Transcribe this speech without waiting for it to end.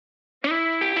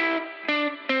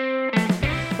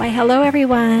Why, hello,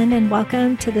 everyone, and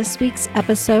welcome to this week's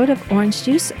episode of Orange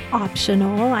Juice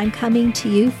Optional. I'm coming to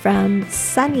you from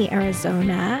sunny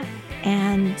Arizona,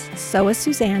 and so is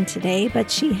Suzanne today,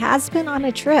 but she has been on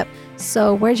a trip.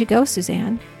 So where'd you go,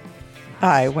 Suzanne?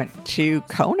 I went to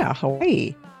Kona,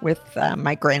 Hawaii with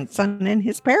my grandson and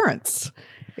his parents.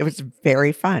 It was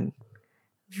very fun.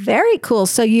 Very cool.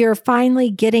 So you're finally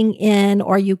getting in,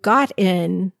 or you got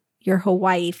in your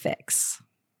Hawaii fix.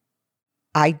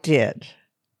 I did.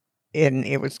 And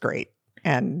it was great.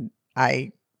 And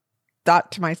I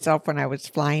thought to myself when I was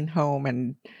flying home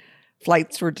and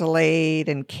flights were delayed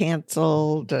and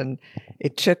canceled, and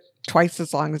it took twice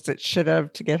as long as it should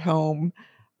have to get home,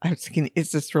 I was thinking,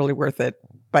 is this really worth it?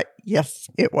 But yes,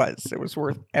 it was. It was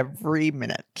worth every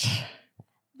minute.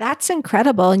 That's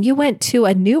incredible. And you went to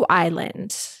a new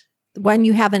island, one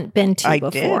you haven't been to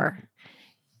before. Did.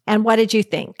 And what did you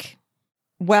think?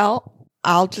 Well,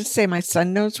 I'll just say my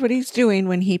son knows what he's doing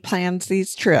when he plans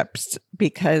these trips,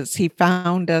 because he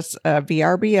found us a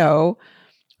VRBO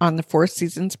on the Four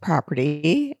Seasons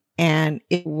property, and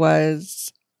it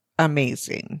was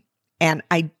amazing. And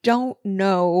I don't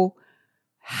know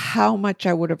how much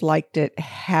I would have liked it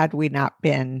had we not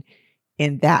been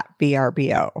in that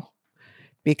VRBO,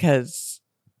 because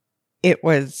it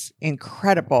was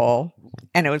incredible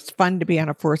and it was fun to be on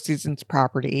a Four Seasons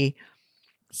property.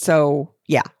 So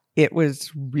yeah, it was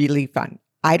really fun.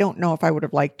 I don't know if I would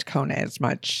have liked Kona as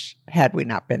much had we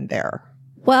not been there.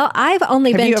 Well, I've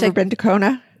only been to... Have you ever been to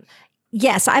Kona?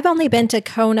 Yes, I've only been to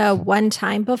Kona one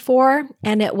time before,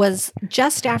 and it was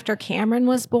just after Cameron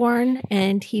was born,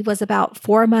 and he was about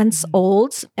 4 months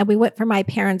old, and we went for my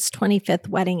parents' 25th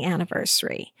wedding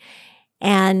anniversary.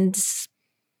 And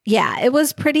yeah, it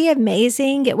was pretty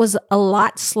amazing. It was a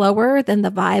lot slower than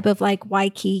the vibe of like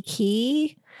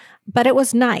Waikiki, but it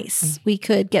was nice. We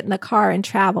could get in the car and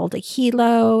travel to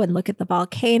Hilo and look at the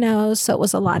volcanoes, so it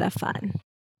was a lot of fun.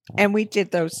 And we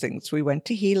did those things. We went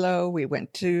to Hilo. We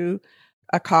went to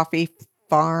a coffee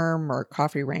farm or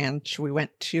coffee ranch. We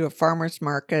went to a farmer's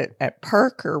market at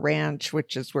Parker Ranch,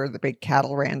 which is where the big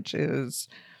cattle ranch is.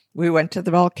 We went to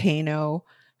the volcano.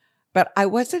 But I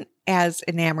wasn't as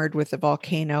enamored with the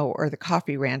volcano or the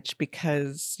coffee ranch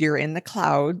because you're in the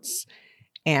clouds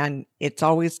and it's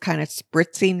always kind of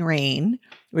spritzing rain,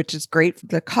 which is great for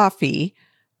the coffee,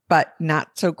 but not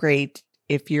so great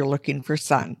if you're looking for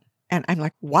sun. And I'm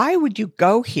like, why would you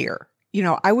go here? You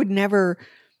know, I would never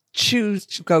choose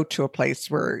to go to a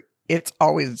place where it's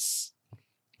always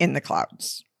in the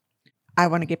clouds. I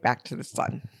want to get back to the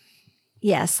sun.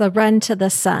 Yes, a run to the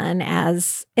sun,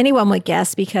 as anyone would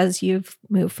guess, because you've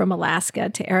moved from Alaska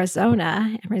to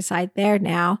Arizona and reside there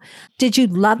now. Did you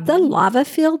love the lava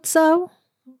fields, though?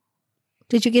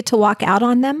 Did you get to walk out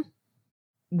on them?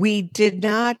 We did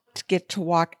not get to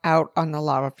walk out on the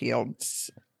lava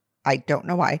fields. I don't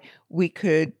know why.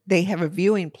 They have a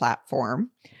viewing platform.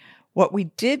 What we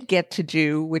did get to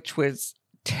do, which was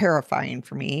terrifying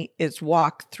for me, is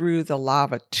walk through the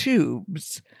lava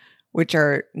tubes, which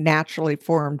are naturally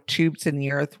formed tubes in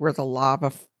the earth where the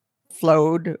lava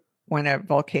flowed when a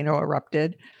volcano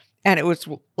erupted. And it was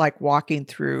like walking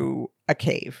through a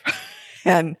cave.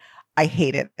 And I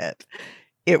hated it.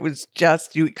 It was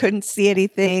just, you couldn't see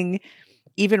anything.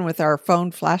 Even with our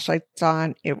phone flashlights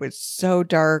on, it was so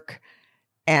dark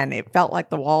and it felt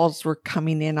like the walls were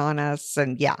coming in on us.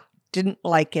 And yeah, didn't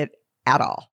like it at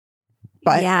all.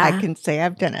 But yeah. I can say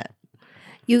I've done it.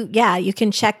 You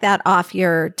can check that off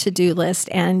your to-do list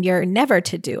and your never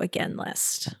to do again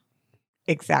list.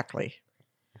 Exactly.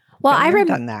 Well, I've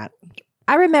done that.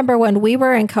 I remember when we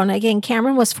were in Kona, again,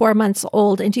 Cameron was 4 months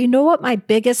old. And do you know what my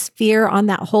biggest fear on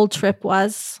that whole trip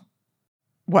was?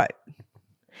 What?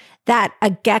 That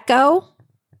a gecko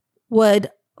would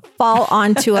fall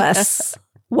onto us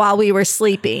while we were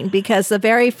sleeping, because the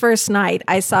very first night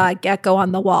I saw a gecko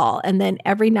on the wall, and then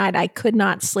every night I could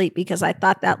not sleep because I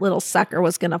thought that little sucker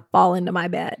was going to fall into my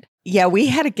bed. Yeah, we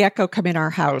had a gecko come in our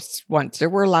house once. There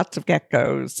were lots of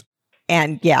geckos,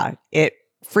 and yeah, it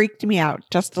freaked me out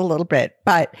just a little bit,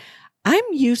 but I'm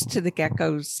used to the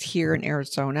geckos here in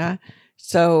Arizona,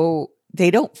 so they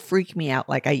don't freak me out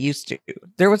like I used to.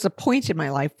 There was a point in my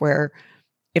life where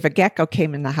if a gecko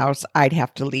came in the house, I'd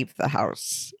have to leave the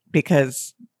house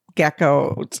because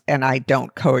geckos and I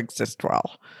don't coexist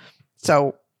well.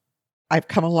 So I've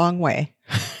come a long way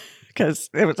because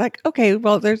it was like, okay,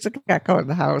 well, there's a gecko in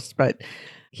the house, but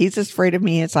he's as afraid of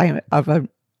me as I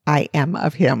am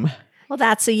of him. Well,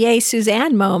 that's a yay,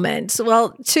 Suzanne moment.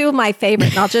 Well, two of my favorite,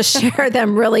 and I'll just share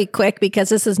them really quick because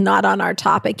this is not on our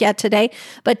topic yet today,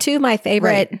 but two of my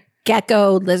favorite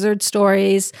gecko lizard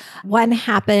stories. One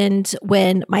happened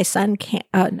when my son,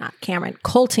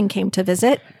 Colton came to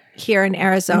visit here in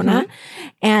Arizona,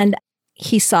 and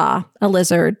he saw a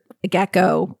lizard, a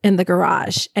gecko in the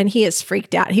garage, and he is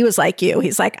freaked out. He was like you.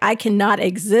 He's like, I cannot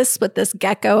exist with this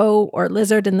gecko or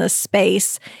lizard in this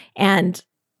space. And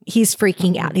he's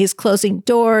freaking out. He's closing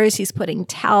doors. He's putting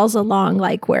towels along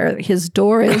like where his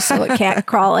door is so it can't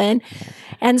crawl in.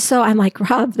 And so I'm like,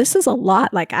 Rob, this is a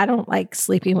lot. Like, I don't like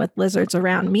sleeping with lizards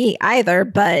around me either,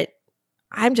 but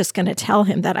I'm just going to tell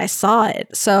him that I saw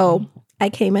it. So I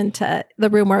came into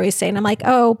the room where he's saying, I'm like,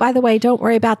 oh, by the way, don't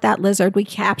worry about that lizard. We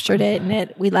captured it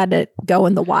and we let it go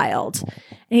in the wild.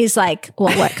 And he's like,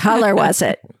 well, what color was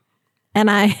it? And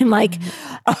I'm like,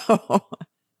 oh,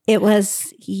 it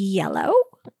was yellow.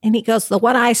 And he goes, the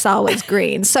one I saw was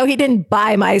green. So he didn't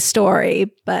buy my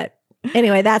story. But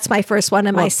anyway, that's my first one.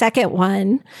 And my second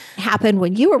one happened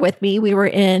when you were with me. We were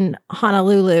in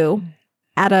Honolulu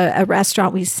at a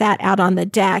restaurant. We sat out on the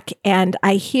deck and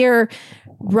I hear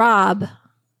Rob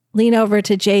lean over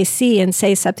to JC and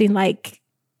say something like,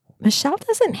 Michelle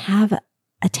doesn't have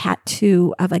a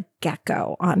tattoo of a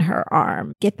gecko on her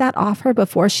arm. Get that off her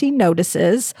before she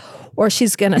notices or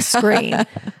she's going to scream.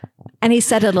 And he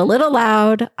said it a little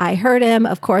loud. I heard him.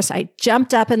 Of course, I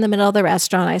jumped up in the middle of the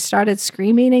restaurant. I started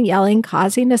screaming and yelling,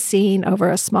 causing a scene over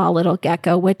a small little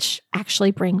gecko, which actually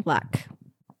bring luck.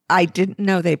 I didn't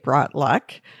know they brought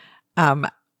luck.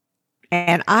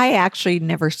 And I actually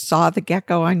never saw the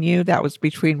gecko on you. That was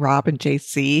between Rob and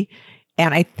JC.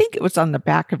 And I think it was on the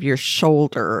back of your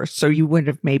shoulder. So you wouldn't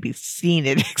have maybe seen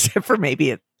it, except for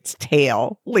maybe its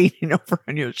tail leaning over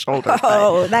on your shoulder.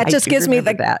 Oh, that just gives me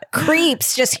the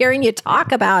creeps just hearing you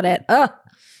talk about it. Ugh.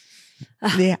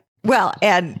 Yeah. Well,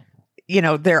 and,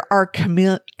 there are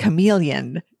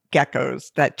chameleon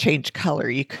geckos that change color.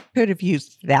 You could have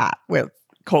used that with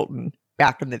Colton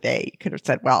back in the day. You could have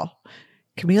said, well,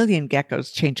 chameleon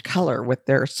geckos change color with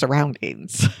their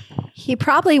surroundings. He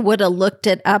probably would have looked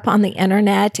it up on the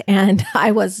internet, and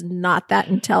I was not that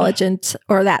intelligent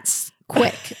or that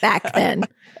quick back then,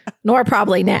 nor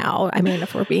probably now. I mean,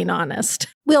 if we're being honest,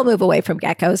 we'll move away from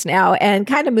geckos now and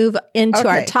kind of move into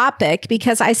our topic,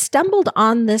 because I stumbled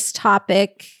on this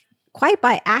topic quite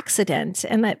by accident,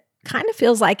 and it kind of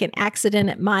feels like an accident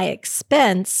at my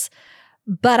expense,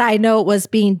 but I know it was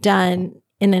being done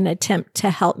in an attempt to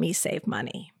help me save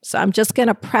money. So I'm just going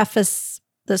to preface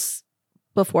this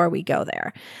before we go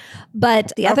there.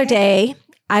 But the other day,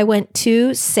 I went to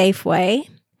Safeway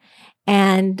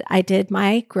and I did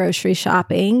my grocery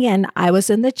shopping, and I was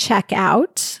in the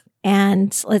checkout.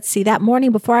 And let's see, that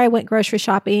morning before I went grocery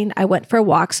shopping, I went for a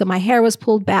walk. So my hair was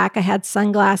pulled back. I had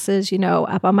sunglasses,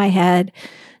 up on my head.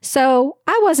 So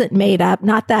I wasn't made up.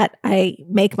 Not that I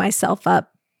make myself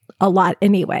up a lot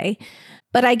anyway.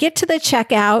 But I get to the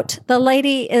checkout. The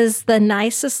lady is the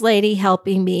nicest lady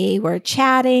helping me. We're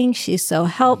chatting. She's so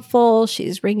helpful.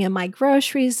 She's ringing my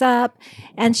groceries up.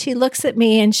 And she looks at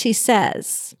me and she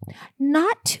says,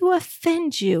 not to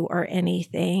offend you or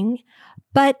anything,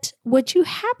 but would you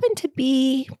happen to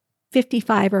be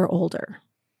 55 or older?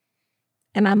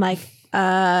 And I'm like,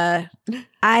 I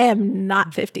am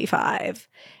not 55.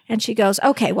 And she goes,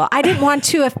 okay, well, I didn't want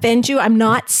to offend you. I'm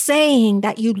not saying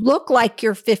that you look like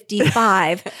you're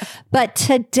 55, but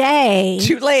today.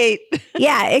 Too late.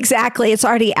 Yeah, exactly. It's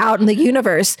already out in the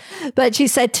universe. But she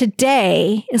said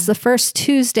today is the first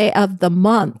Tuesday of the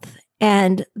month.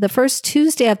 And the first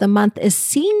Tuesday of the month is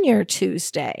Senior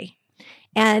Tuesday.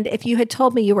 And if you had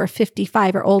told me you were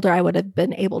 55 or older, I would have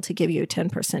been able to give you a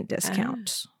 10%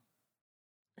 discount.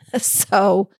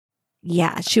 So,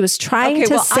 yeah, she was trying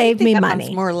to save me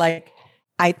money. More like,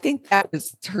 I think that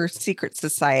was her secret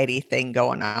society thing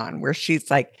going on, where she's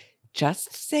like,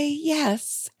 just say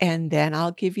yes, and then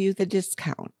I'll give you the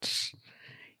discount,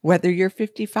 whether you're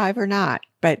 55 or not.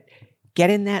 But get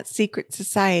in that secret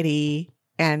society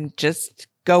and just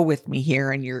go with me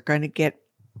here, and you're going to get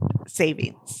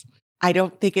savings. I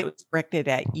don't think it was directed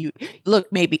at you.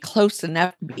 Look, maybe close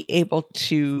enough to be able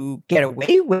to get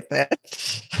away with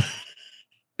it.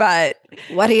 But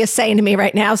what are you saying to me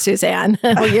right now, Suzanne?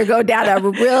 You're going down a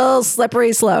real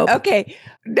slippery slope. Okay.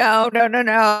 No.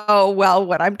 Well,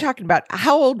 what I'm talking about,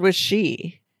 how old was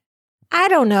she? I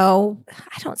don't know.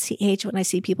 I don't see age when I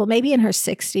see people. Maybe in her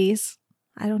 60s.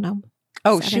 I don't know.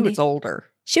 Oh, 70. She was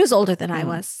older. She was older than I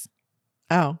was.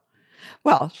 Oh,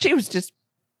 well, she was just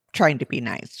trying to be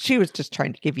nice. She was just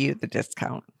trying to give you the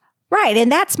discount. Right.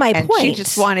 And that's my point. She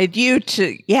just wanted you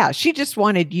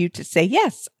to, say,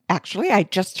 yes, actually, I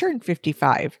just turned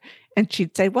 55. And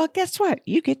she'd say, well, guess what?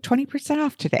 You get 20%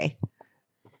 off today.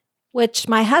 which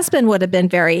my husband would have been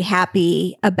very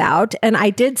happy about. And I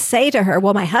did say to her,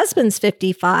 well, my husband's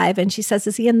 55. And she says,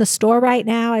 is he in the store right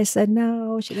now? I said,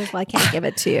 no. She goes, well, I can't give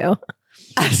it to you.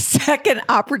 A second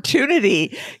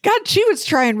opportunity. God, she was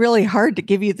trying really hard to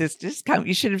give you this discount.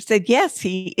 You should have said, yes,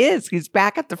 he is. He's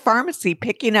back at the pharmacy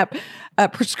picking up a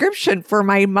prescription for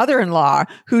my mother-in-law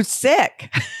who's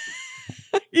sick.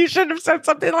 You should have said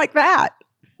something like that.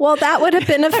 Well, that would have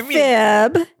been a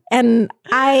fib. And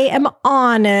I am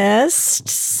honest.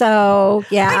 So,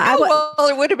 yeah. Well,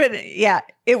 it would have been,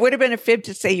 it would have been a fib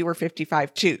to say you were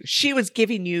 55 too. She was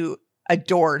giving you a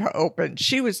door to open.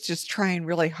 She was just trying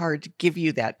really hard to give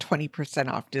you that 20%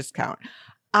 off discount.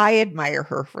 I admire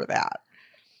her for that.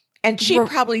 And she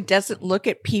probably doesn't look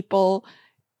at people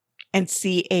and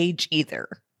see age either.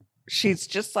 She's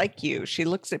just like you. She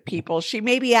looks at people. She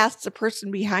maybe asks the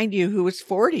person behind you who was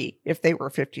 40 if they were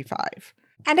 55.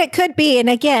 And it could be. And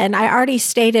again, I already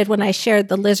stated when I shared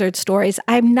the lizard stories,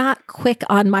 I'm not quick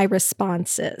on my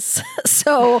responses.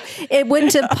 So it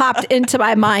wouldn't have popped into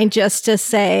my mind just to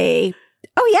say,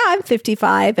 oh, yeah, I'm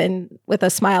 55 and with a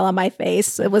smile on my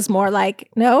face. It was more like,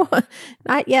 no,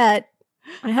 not yet.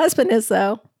 My husband is,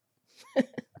 though.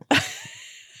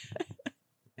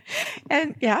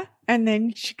 And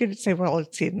then she could say, well,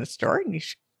 is he in the store? And you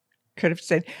could have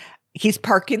said, he's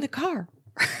parking the car.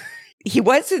 He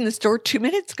was in the store 2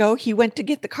 minutes ago. He went to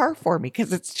get the car for me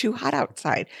because it's too hot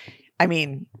outside. I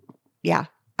mean,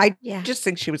 I just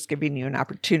think she was giving you an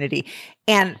opportunity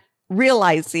and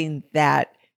realizing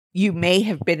that you may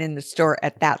have been in the store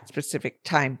at that specific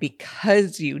time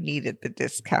because you needed the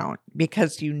discount,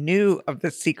 because you knew of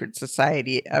the secret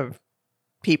society of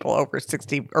people over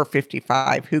 60 or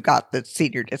 55 who got the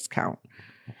senior discount.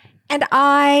 And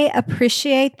I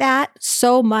appreciate that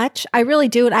so much. I really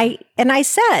do. And I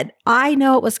said, I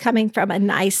know it was coming from a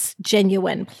nice,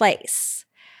 genuine place.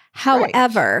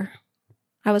 However,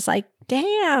 I was like,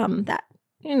 damn, that,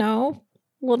 a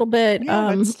little bit.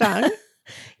 That's done.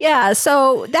 Yeah.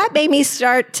 So that made me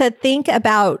start to think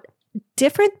about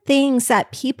different things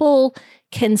that people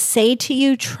can say to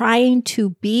you trying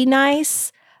to be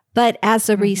nice, but as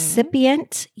a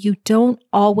recipient, you don't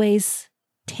always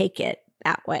take it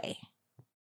that way.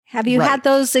 Have you had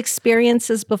those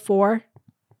experiences before?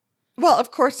 Well,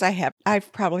 of course I have.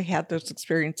 I've probably had those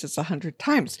experiences 100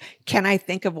 times. Can I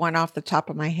think of one off the top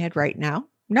of my head right now?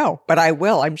 No, but I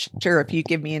will. I'm sure if you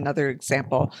give me another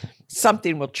example,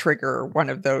 something will trigger one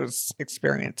of those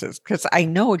experiences because I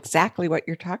know exactly what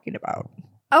you're talking about.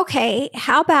 Okay.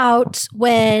 How about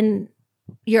when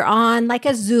you're on like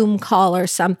a Zoom call or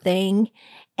something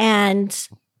and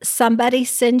somebody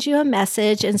sends you a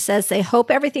message and says they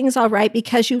hope everything's all right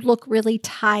because you look really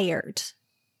tired.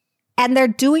 And they're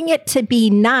doing it to be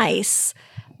nice,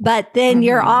 but then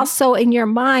you're also in your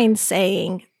mind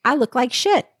saying, I look like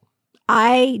shit.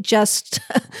 I just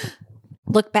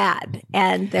look bad.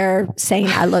 And they're saying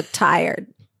I look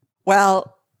tired.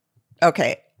 Well,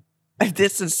 okay.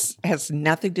 This has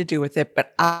nothing to do with it,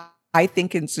 but I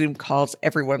think in Zoom calls,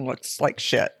 everyone looks like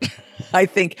shit. I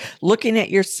think looking at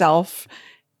yourself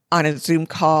on a Zoom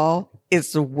call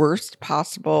is the worst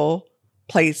possible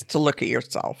place to look at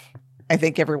yourself. I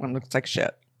think everyone looks like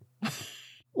shit.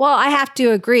 Well, I have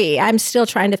to agree. I'm still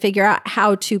trying to figure out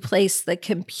how to place the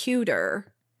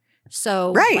computer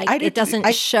so it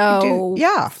doesn't show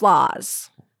flaws.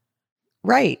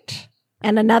 Right.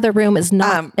 And another room is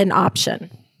not an option.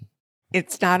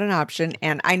 It's not an option.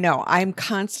 And I know I'm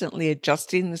constantly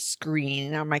adjusting the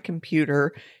screen on my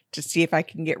computer to see if I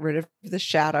can get rid of the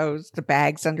shadows, the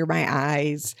bags under my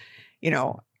eyes.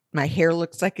 My hair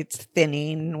looks like it's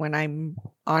thinning when I'm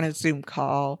on a Zoom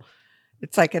call.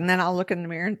 It's like, and then I'll look in the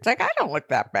mirror and it's like, I don't look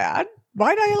that bad.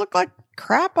 Why do I look like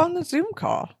crap on the Zoom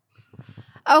call?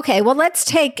 Okay, well, let's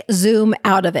take Zoom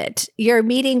out of it. You're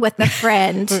meeting with a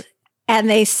friend and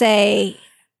they say,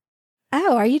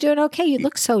 oh, are you doing okay? You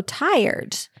look so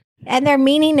tired. And they're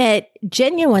meaning it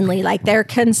genuinely, like they're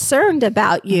concerned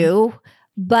about you,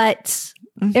 but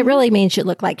it really means you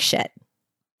look like shit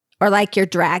or like you're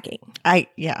dragging.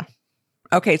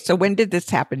 Okay, so when did this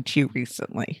happen to you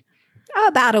recently?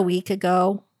 About a week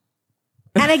ago.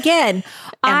 And again,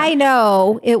 I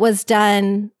know it was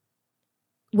done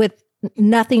with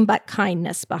nothing but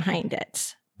kindness behind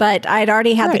it. But I'd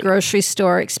already had the grocery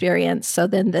store experience. So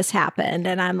then this happened.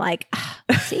 And I'm like,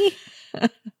 see?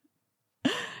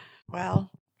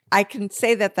 Well, I can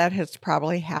say that has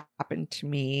probably happened to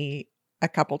me a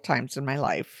couple times in my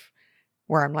life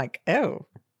where I'm like, oh,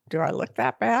 do I look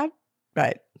that bad?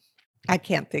 But I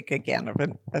can't think again of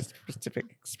a specific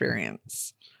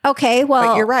experience. Okay, well.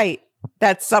 But you're right.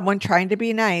 That's someone trying to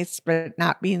be nice, but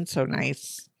not being so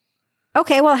nice.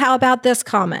 Okay, well, how about this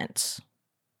comment?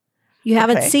 You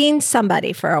haven't Okay. seen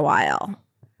somebody for a while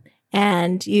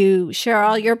and you share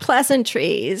all your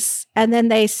pleasantries, and then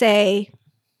they say,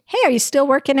 hey, are you still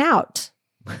working out?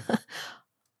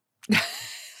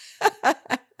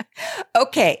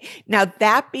 Okay. Now,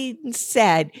 that being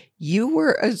said, you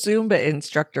were a Zumba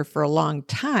instructor for a long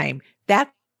time.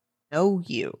 That know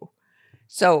you.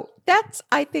 So that's,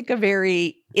 I think, a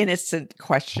very innocent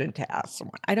question to ask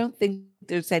someone. I don't think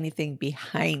there's anything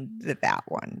behind that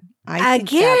one. I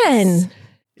think Again,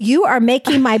 you are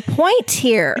making my point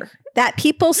here that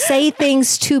people say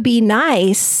things to be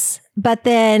nice, but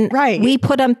then Right. we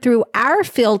put them through our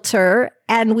filter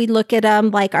and we look at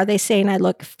them like, are they saying I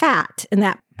look fat in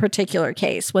that particular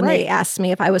case? When they Right. asked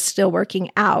me if I was still working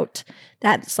out,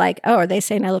 that's like, oh, are they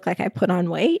saying I look like I put on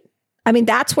weight? I mean,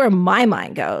 that's where my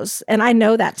mind goes. And I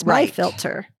know that's my Right.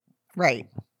 filter. Right.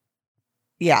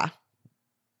 Yeah.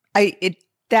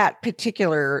 That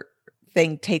particular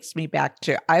thing takes me back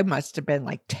to, I must have been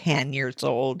like 10 years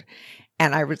old,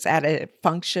 and I was at a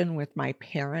function with my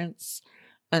parents,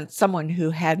 and someone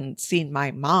who hadn't seen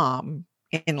my mom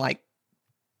in like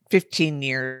 15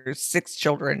 years, 6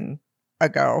 children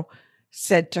ago,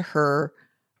 said to her,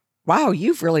 wow,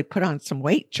 you've really put on some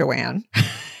weight, Joanne.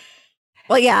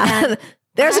 Well, yeah, And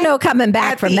there's I- no coming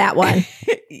back at from the- that one.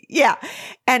 Yeah.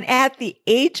 And at the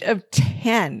age of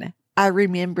 10, I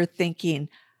remember thinking,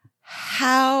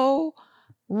 how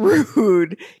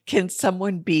rude can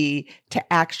someone be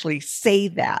to actually say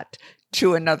that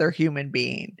to another human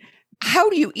being? How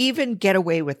do you even get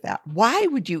away with that? Why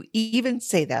would you even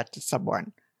say that to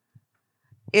someone?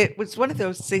 It was one of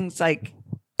those things like,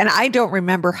 and I don't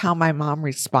remember how my mom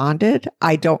responded.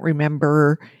 I don't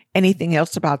remember anything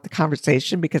else about the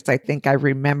conversation because I think I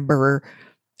remember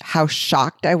how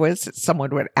shocked I was that someone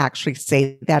would actually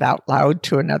say that out loud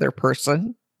to another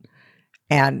person.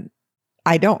 And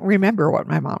I don't remember what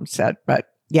my mom said, but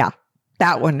yeah,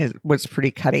 that one was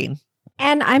pretty cutting.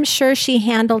 And I'm sure she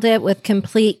handled it with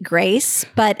complete grace,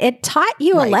 but it taught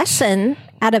you a Right. lesson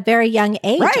at a very young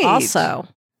age Right. also.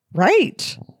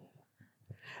 Right.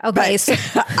 Okay, But so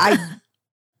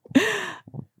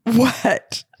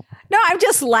what? no, I'm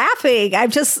just laughing. I'm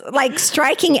just like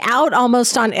striking out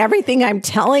almost on everything I'm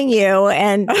telling you,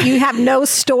 and you have no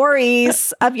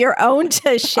stories of your own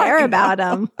to share I about know.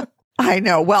 them. I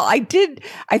know. Well, I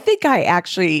think I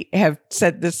actually have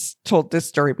told this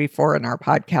story before in our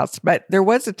podcast, but there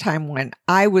was a time when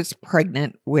I was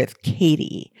pregnant with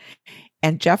Katie,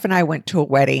 and Jeff and I went to a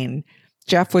wedding.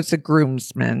 Jeff was a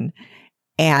groomsman,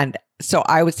 and so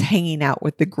I was hanging out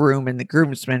with the groom and the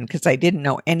groomsman because I didn't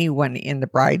know anyone in the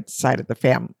bride's side of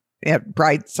the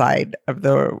bride's side of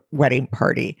the wedding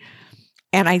party.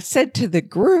 And I said to the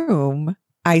groom,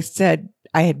 I said,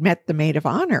 I had met the maid of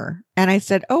honor, and I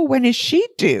said, oh, when is she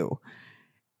due?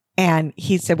 And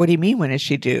he said, what do you mean, when is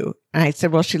she due? And I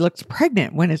said, well, she looks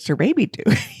pregnant. When is her baby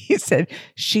due? He said,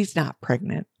 she's not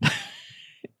pregnant.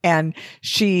 And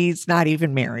she's not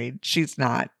even married. She's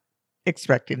not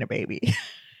expecting a baby.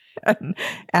 And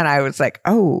I was like,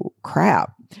 oh,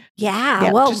 crap. Yeah,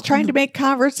 Yeah, well, just trying to make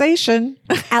conversation.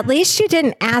 at least you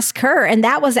didn't ask her. And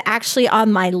that was actually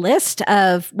on my list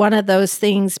of one of those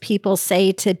things people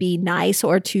say to be nice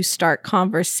or to start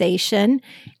conversation.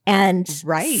 And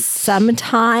Right.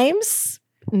 sometimes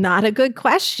not a good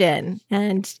question.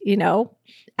 And,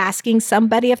 asking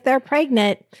somebody if they're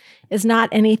pregnant is not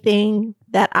anything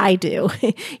that I do.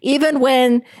 Even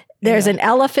when there's an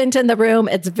elephant in the room,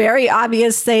 it's very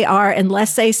obvious they are,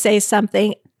 unless they say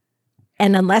something.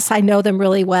 And unless I know them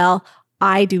really well,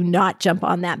 I do not jump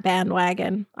on that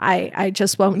bandwagon. I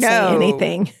just won't say No.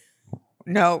 anything.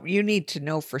 No, you need to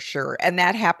know for sure. And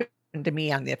that happened to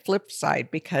me on the flip side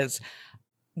because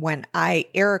when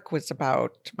Eric was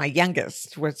my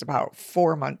youngest was about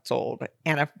 4 months old,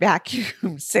 and a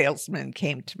vacuum salesman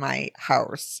came to my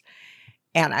house,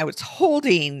 and I was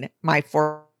holding my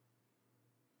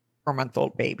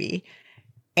 4-month-old baby.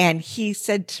 And he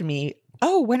said to me,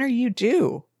 oh, when are you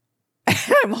due?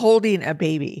 I'm holding a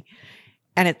baby.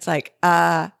 And it's like,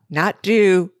 not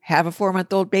due, have a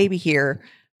 4-month-old baby here.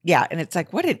 Yeah. And it's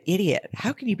like, what an idiot.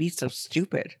 How can you be so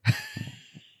stupid?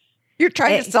 You're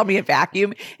trying to sell me a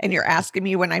vacuum and you're asking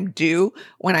me when I'm due,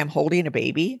 when I'm holding a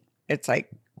baby. It's like,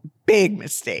 big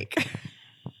mistake.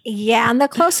 Yeah. And the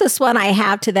closest one I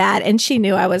have to that, and she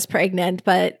knew I was pregnant,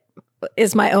 but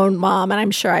is my own mom. And I'm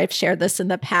sure I've shared this in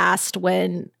the past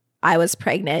when I was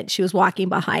pregnant. She was walking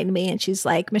behind me and she's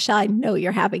like, Michelle, I know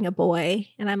you're having a boy.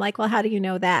 And I'm like, well, how do you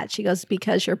know that? She goes,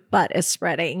 because your butt is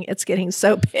spreading. It's getting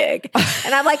so big.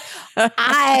 And I'm like,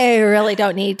 I really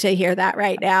don't need to hear that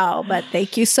right now, but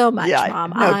thank you so much,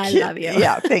 Mom. I love you.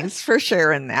 Yeah, thanks for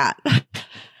sharing that.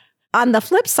 On the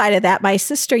flip side of that, my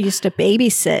sister used to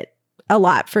babysit a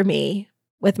lot for me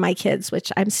with my kids,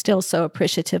 which I'm still so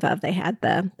appreciative of. They had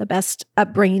the best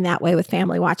upbringing that way with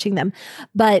family watching them.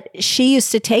 But she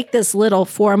used to take this little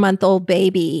 4-month-old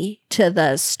baby to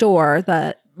the store,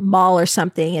 the mall or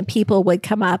something, and people would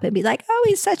come up and be like, oh,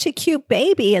 he's such a cute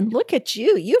baby. And look at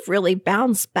you. You've really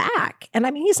bounced back. And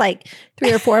I mean, he's like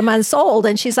 3 or 4 months old.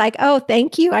 And she's like, oh,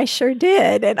 thank you. I sure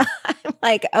did. And I'm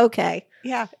like, okay.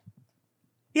 Yeah.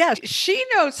 Yeah. She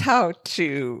knows how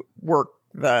to work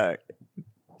the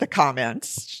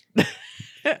comments.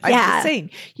 I'm just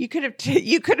saying, you could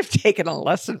have taken a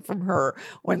lesson from her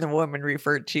when the woman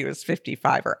referred to you as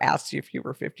 55 or asked you if you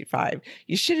were 55.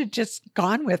 You should have just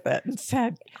gone with it and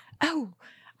said, "Oh,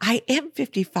 I am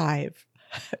 55,"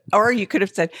 or you could have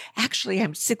said, "Actually,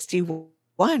 I'm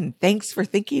 61. Thanks for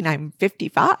thinking I'm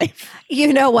 55."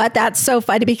 You know what? That's so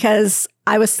funny because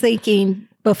I was thinking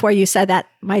before you said that,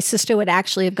 my sister would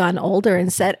actually have gone older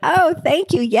and said, oh,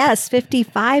 thank you. Yes,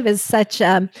 55 is such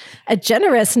a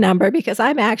generous number because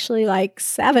I'm actually like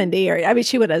 70. Or I mean,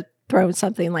 she would have thrown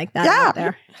something like that out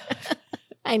there.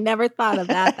 I never thought of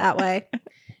that way.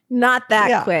 Not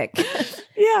that quick.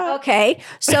 Yeah. Okay.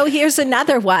 So here's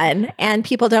another one. And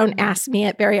people don't ask me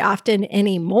it very often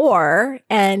anymore.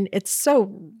 And it's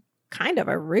so kind of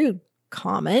a rude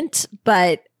comment,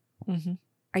 but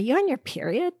are you on your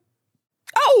period?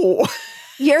 Oh,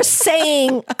 you're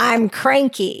saying I'm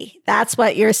cranky. That's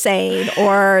what you're saying,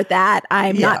 or that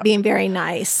I'm not being very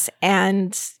nice.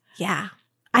 And I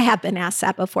have been asked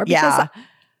that before because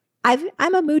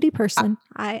I'm a moody person.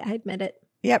 I admit it.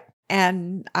 Yep.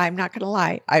 And I'm not going to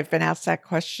lie. I've been asked that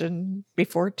question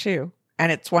before too.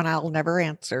 And it's one I'll never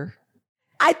answer.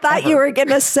 I thought you were going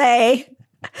to say,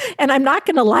 and I'm not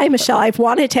going to lie, Michelle, I've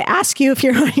wanted to ask you if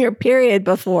you're on your period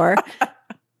before.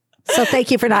 So thank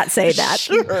you for not saying that.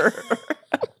 Sure.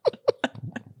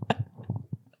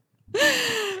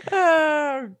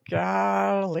 Oh,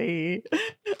 golly.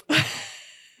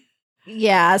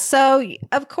 Yeah. So,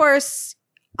 of course,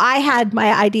 I had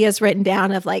my ideas written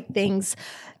down of like things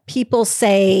people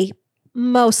say,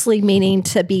 mostly meaning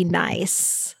to be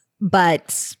nice,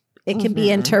 but it can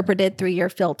be interpreted through your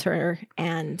filter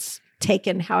and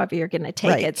taken however you're going to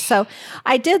take it. So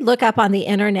I did look up on the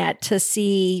internet to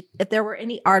see if there were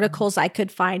any articles I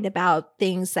could find about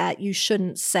things that you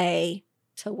shouldn't say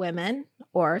to women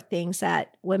or things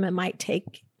that women might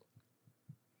take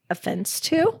offense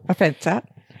to. Offense at?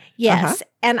 Yes.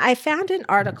 And I found an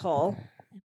article.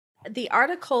 The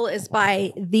article is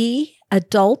by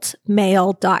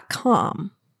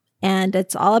theadultmale.com. And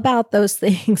it's all about those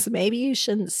things maybe you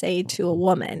shouldn't say to a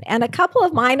woman. And a couple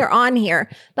of mine are on here,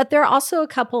 but there are also a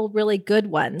couple really good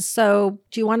ones. So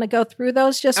do you want to go through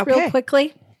those just real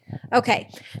quickly?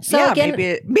 Okay. So again,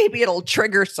 maybe it'll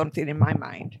trigger something in my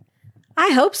mind. I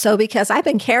hope so, because I've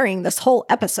been carrying this whole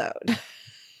episode.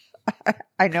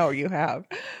 I know you have.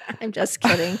 I'm just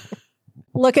kidding.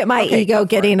 Look at my ego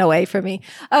getting away from me.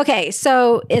 Okay,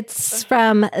 so it's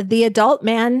from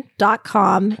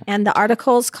theadultman.com, and the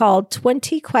article is called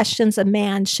 20 Questions a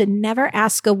Man Should Never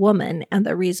Ask a Woman and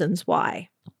the Reasons Why.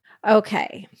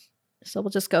 Okay, so we'll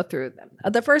just go through them.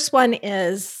 The first one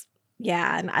is,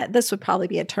 this would probably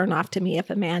be a turnoff to me if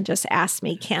a man just asked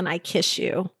me, can I kiss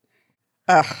you?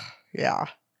 Yeah.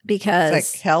 Because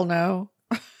it's like, hell no.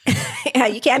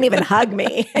 You can't even hug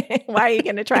me. Why are you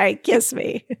going to try and kiss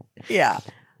me? Yeah.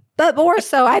 But more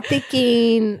so, I'm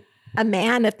thinking a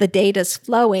man, if the date is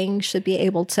flowing, should be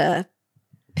able to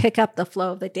pick up the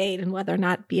flow of the date and whether or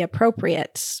not be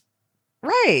appropriate.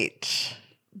 Right.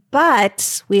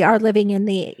 But we are living in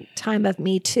the time of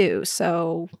Me Too,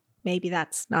 so maybe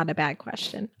that's not a bad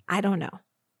question. I don't know.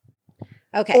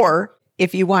 Okay. Or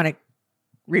if you want to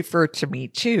refer to Me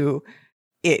Too,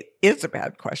 it is a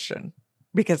bad question.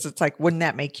 Because it's like, wouldn't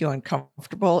that make you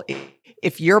uncomfortable?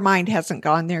 If your mind hasn't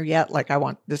gone there yet, like, I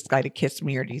want this guy to kiss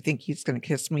me, or do you think he's going to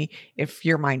kiss me? If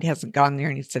your mind hasn't gone there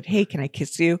and you said, hey, can I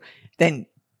kiss you? Then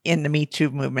in the Me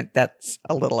Too movement, that's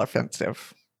a little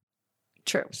offensive.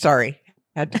 True. Sorry.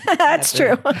 That's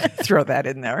true. Throw that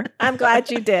in there. I'm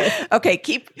glad you did. Okay,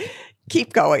 keep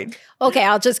going. Okay,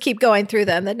 I'll just keep going through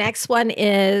them. The next one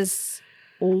is,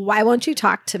 why won't you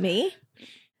talk to me?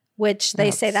 Which they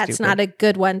say that's not a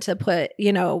good one to put,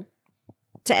 to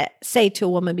say to a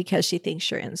woman because she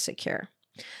thinks you're insecure.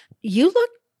 You look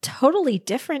totally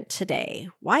different today.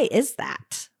 Why is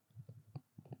that?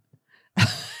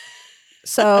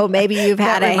 So maybe you've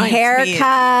had a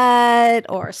haircut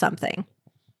or something.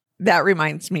 That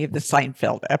reminds me of the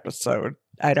Seinfeld episode.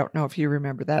 I don't know if you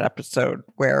remember that episode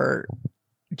where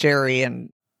Jerry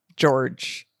and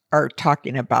George are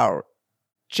talking about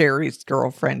Jerry's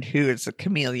girlfriend, who is a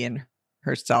chameleon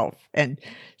herself. And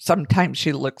sometimes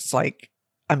she looks like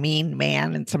a mean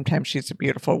man, and sometimes she's a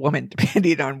beautiful woman,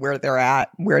 depending on where they're at,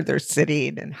 where they're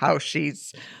sitting, and how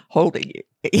she's holding you.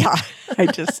 Yeah,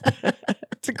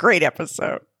 it's a great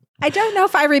episode. I don't know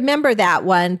if I remember that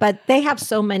one, but they have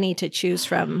so many to choose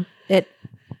from. It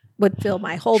would fill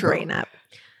my whole brain up.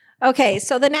 Okay,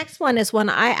 so the next one is one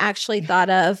I actually thought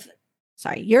of.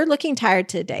 Sorry, you're looking tired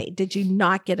today. Did you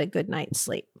not get a good night's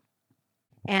sleep?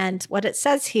 And what it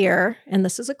says here, and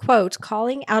this is a quote,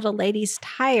 calling out a lady's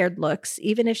tired looks,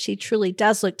 even if she truly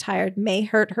does look tired, may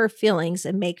hurt her feelings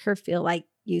and make her feel like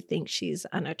you think she's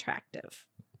unattractive.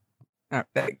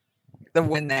 Okay. The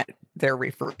one that they're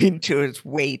referring to is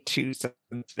way too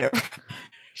sensitive.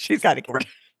 She's got to get rid.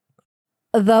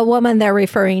 The woman they're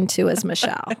referring to is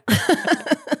Michelle.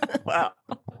 Wow.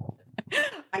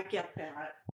 I get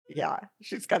that. Yeah,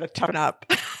 she's got to toughen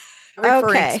up.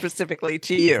 Referring specifically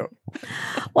to you.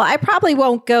 Well, I probably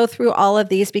won't go through all of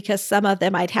these because some of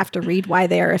them I'd have to read why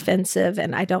they're offensive,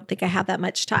 and I don't think I have that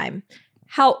much time.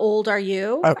 How old are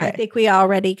you? Okay. I think we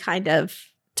already kind of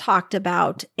talked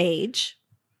about age.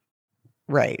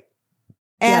 Right.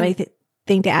 Do you have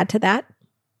anything to add to that?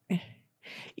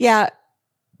 Yeah,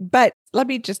 but let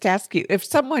me just ask you, if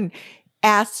someone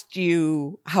asked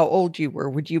you how old you were,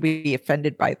 would you be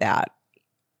offended by that?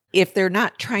 If they're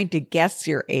not trying to guess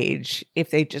your age, if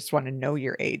they just want to know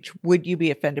your age, would you be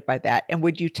offended by that? And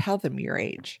would you tell them your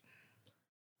age?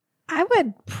 I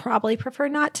would probably prefer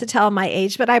not to tell my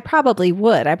age, but I probably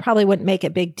would. I probably wouldn't make a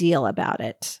big deal about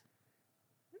it.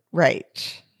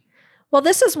 Right. Well,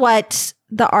 this is what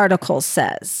the article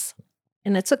says,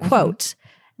 and it's a quote.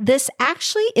 This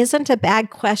actually isn't a bad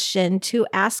question to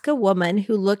ask a woman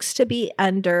who looks to be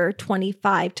under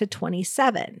 25 to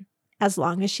 27. As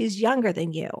long as she's younger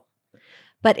than you.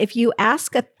 But if you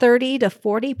ask a 30 to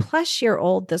 40 plus year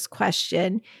old this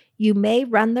question, you may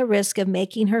run the risk of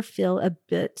making her feel a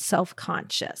bit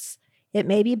self-conscious. It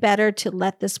may be better to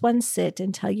let this one sit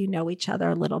until you know each other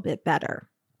a little bit better.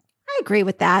 I agree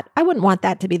with that. I wouldn't want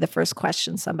that to be the first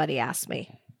question somebody asked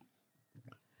me.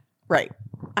 Right.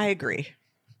 I agree.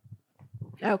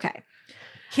 Okay.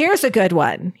 Here's a good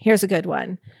one.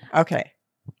 Okay.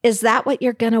 Is that what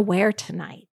you're going to wear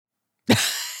tonight?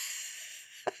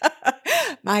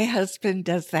 My husband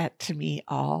does that to me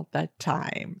all the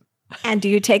time. And do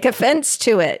you take offense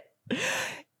to it?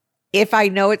 If I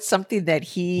know it's something that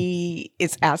he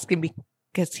is asking me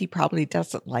because he probably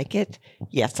doesn't like it,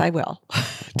 yes, I will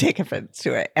take offense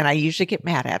to it. And I usually get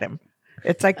mad at him.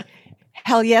 It's like,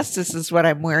 hell yes, this is what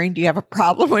I'm wearing. Do you have a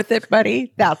problem with it,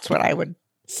 buddy? That's what I would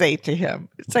say to him.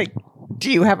 It's like,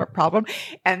 do you have a problem?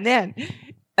 And then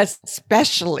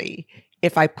especially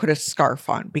if I put a scarf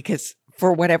on, because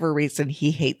for whatever reason,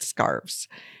 he hates scarves.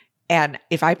 And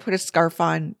if I put a scarf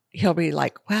on, he'll be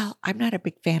like, well, I'm not a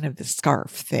big fan of the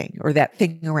scarf thing or that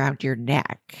thing around your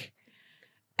neck.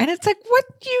 And it's like, what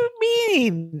do you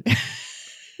mean?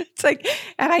 It's like,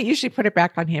 and I usually put it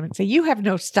back on him and say, you have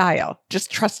no style.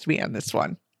 Just trust me on this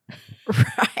one.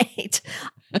 Right.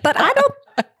 But I don't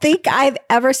think I've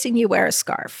ever seen you wear a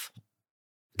scarf.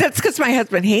 That's because my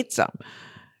husband hates them.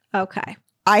 Okay.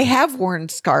 I have worn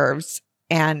scarves,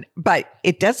 but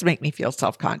it does make me feel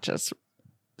self-conscious.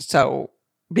 So,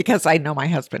 because I know my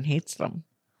husband hates them.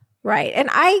 Right.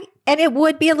 And it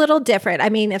would be a little different. I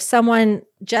mean, if someone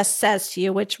just says to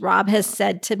you, which Rob has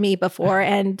said to me before,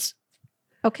 and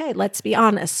okay, let's be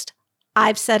honest,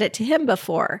 I've said it to him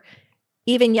before.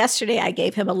 Even yesterday, I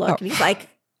gave him a look and he's like,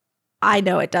 I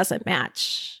know it doesn't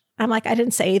match. I'm like, I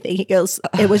didn't say anything. He goes,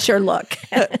 it was your look.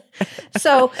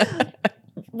 So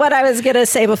what I was going to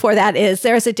say before that is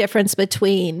there's a difference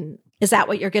between, is that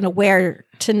what you're going to wear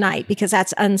tonight? Because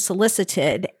that's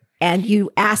unsolicited. And you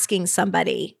asking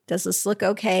somebody, does this look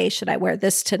okay? Should I wear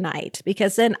this tonight?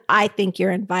 Because then I think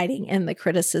you're inviting in the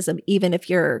criticism, even if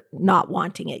you're not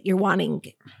wanting it. You're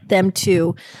wanting them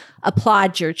to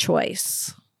applaud your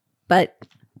choice. But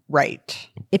right.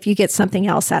 If you get something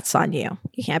else, that's on you.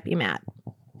 You can't be mad.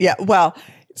 Yeah. Well,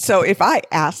 so if I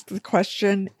ask the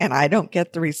question and I don't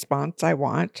get the response I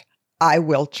want, I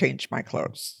will change my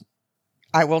clothes.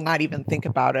 I will not even think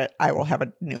about it. I will have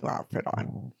a new outfit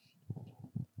on.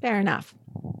 Fair enough.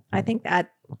 I think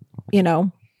that,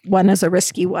 one is a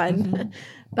risky one,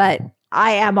 but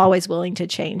I am always willing to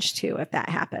change too if that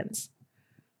happens.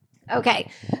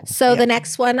 Okay. So the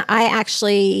next one I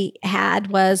actually had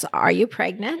was, are you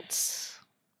pregnant?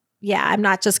 Yeah, I'm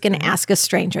not just going to ask a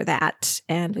stranger that.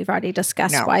 And we've already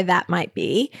discussed No. why that might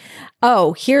be.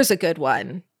 Oh, here's a good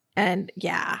one. And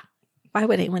yeah, why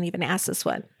would anyone even ask this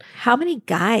one? How many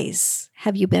guys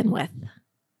have you been with?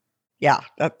 Yeah,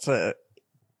 that's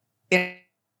in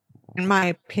my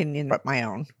opinion, but my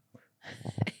own.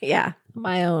 Yeah,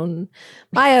 my own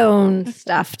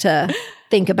stuff to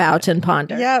think about and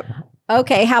ponder. Yep.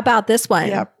 Okay, how about this one?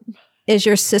 Yep. Is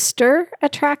your sister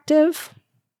attractive?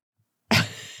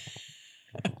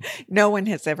 No one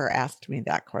has ever asked me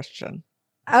that question.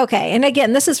 Okay, and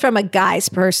again, this is from a guy's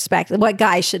perspective. What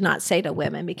guys should not say to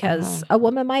women because a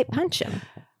woman might punch him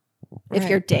if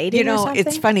you're dating. You or know, something.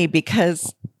 it's funny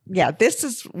because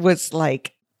this was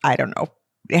like, I don't know.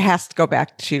 It has to go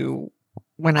back to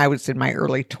when I was in my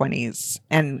early 20s,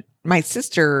 and my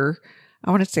sister,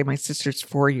 I want to say my sister's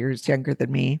 4 years younger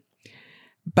than me,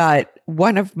 but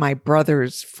one of my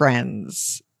brother's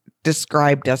friends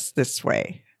described us this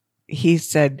way. He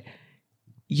said,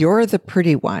 "You're the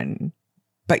pretty one,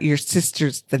 but your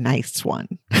sister's the nice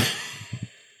one."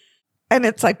 And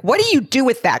it's like, what do you do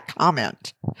with that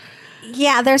comment?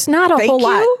 Yeah, there's not a whole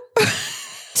lot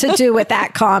to do with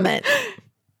that comment.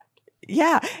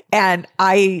 Yeah. And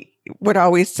I would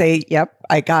always say, yep,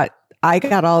 I got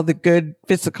all the good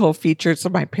physical features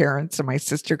of my parents, and my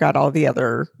sister got all the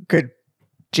other good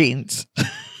genes.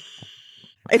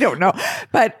 I don't know.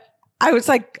 But I was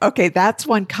like, okay, that's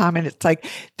one comment. It's like,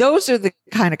 those are the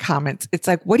kind of comments. It's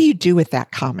like, what do you do with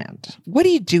that comment? What do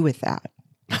you do with that?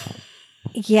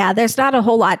 Yeah, there's not a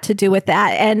whole lot to do with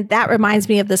that. And that reminds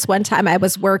me of this one time I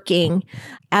was working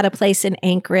at a place in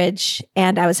Anchorage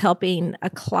and I was helping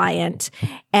a client.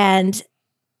 And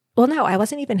well, no, I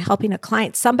wasn't even helping a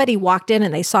client. Somebody walked in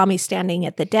and they saw me standing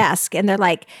at the desk and they're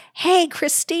like, "Hey,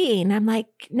 Christine." I'm like,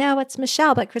 "No, it's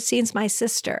Michelle, but Christine's my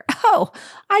sister." "Oh,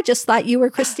 I just thought you were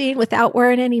Christine without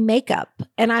wearing any makeup."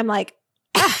 And I'm like,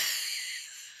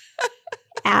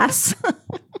 ass.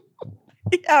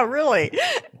 Yeah, really.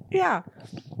 Yeah.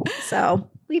 So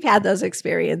we've had those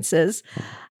experiences.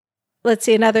 Let's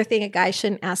see, another thing a guy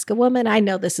shouldn't ask a woman. I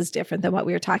know this is different than what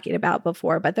we were talking about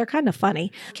before, but they're kind of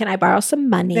funny. "Can I borrow some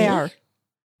money?" They are.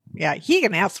 Yeah, he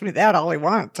can ask me that all he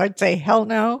wants. I'd say, hell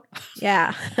no.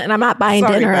 Yeah. And I'm not buying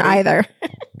Sorry, dinner buddy. either.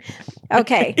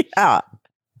 Okay. Yeah.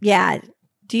 Yeah.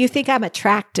 "Do you think I'm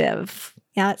attractive?"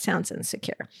 Yeah, that sounds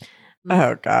insecure.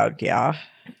 Oh, God. Yeah.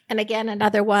 And again,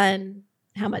 another one,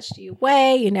 "How much do you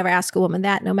weigh?" You never ask a woman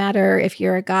that, no matter if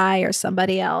you're a guy or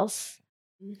somebody else.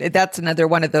 That's another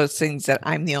one of those things that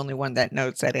I'm the only one that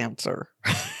knows that answer.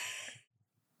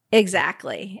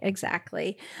 Exactly.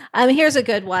 Here's a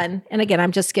good one. And again,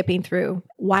 I'm just skipping through.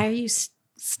 "Why are you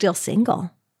still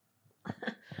single?"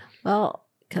 Well,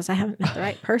 because I haven't met the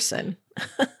right person.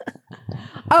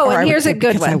 Oh, Or I and would here's say a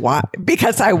good one.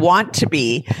 because I want to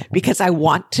be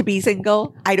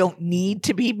single. I don't need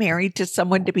to be married to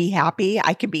someone to be happy.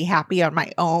 I can be happy on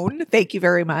my own. Thank you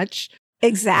very much.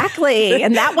 Exactly.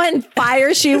 And that one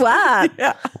fires you up.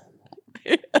 Yeah.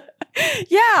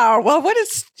 Yeah. Well, what a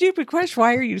stupid question.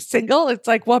 Why are you single? It's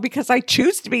like, well, because I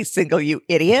choose to be single, you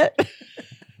idiot.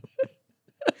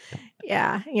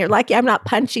 Yeah. You're lucky I'm not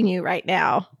punching you right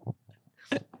now.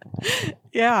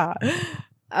 Yeah.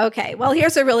 Okay. Well,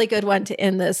 here's a really good one to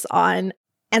end this on.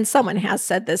 And someone has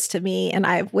said this to me, and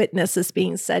I've witnessed this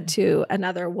being said to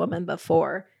another woman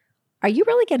before. "Are you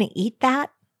really going to eat that?"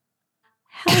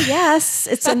 Hell yes.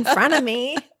 It's in front of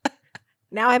me.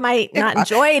 Now I might not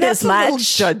enjoy it as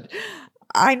much.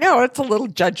 I know it's a little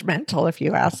judgmental if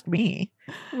you ask me.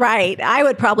 Right. I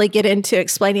would probably get into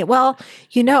explaining, well,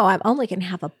 I'm only going to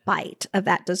have a bite of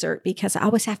that dessert because I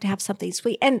always have to have something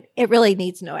sweet. And it really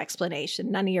needs no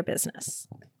explanation. None of your business.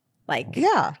 Like,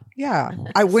 Yeah.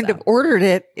 I wouldn't have ordered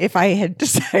it if I had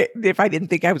decided, if I didn't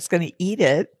think I was going to eat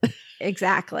it.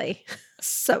 Exactly.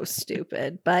 So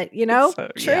stupid. But, So,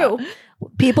 true.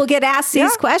 People get asked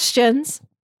these questions.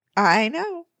 I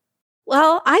know.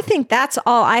 Well, I think that's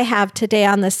all I have today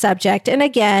on this subject. And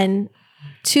again,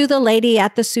 to the lady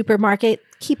at the supermarket,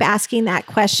 keep asking that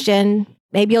question.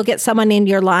 Maybe you'll get someone in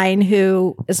your line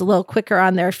who is a little quicker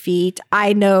on their feet.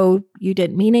 I know you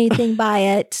didn't mean anything by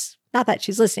it. Not that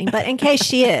she's listening, but in case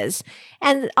she is.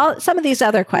 And some of these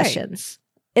other questions,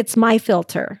 It's my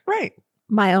filter. Right.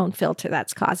 My own filter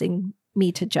that's causing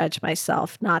me to judge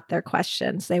myself, not their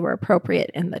questions. They were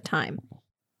appropriate in the time.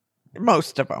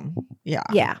 Most of them.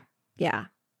 Yeah. Yeah.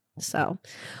 So,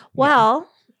 well,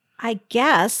 I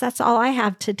guess that's all I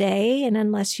have today. And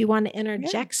unless you want to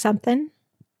interject something.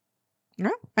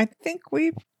 No, I think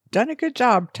we've done a good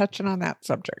job touching on that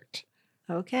subject.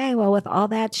 Okay. Well, with all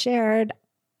that shared,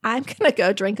 I'm going to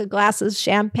go drink a glass of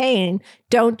champagne.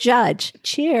 Don't judge.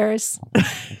 Cheers.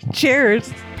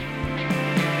 Cheers.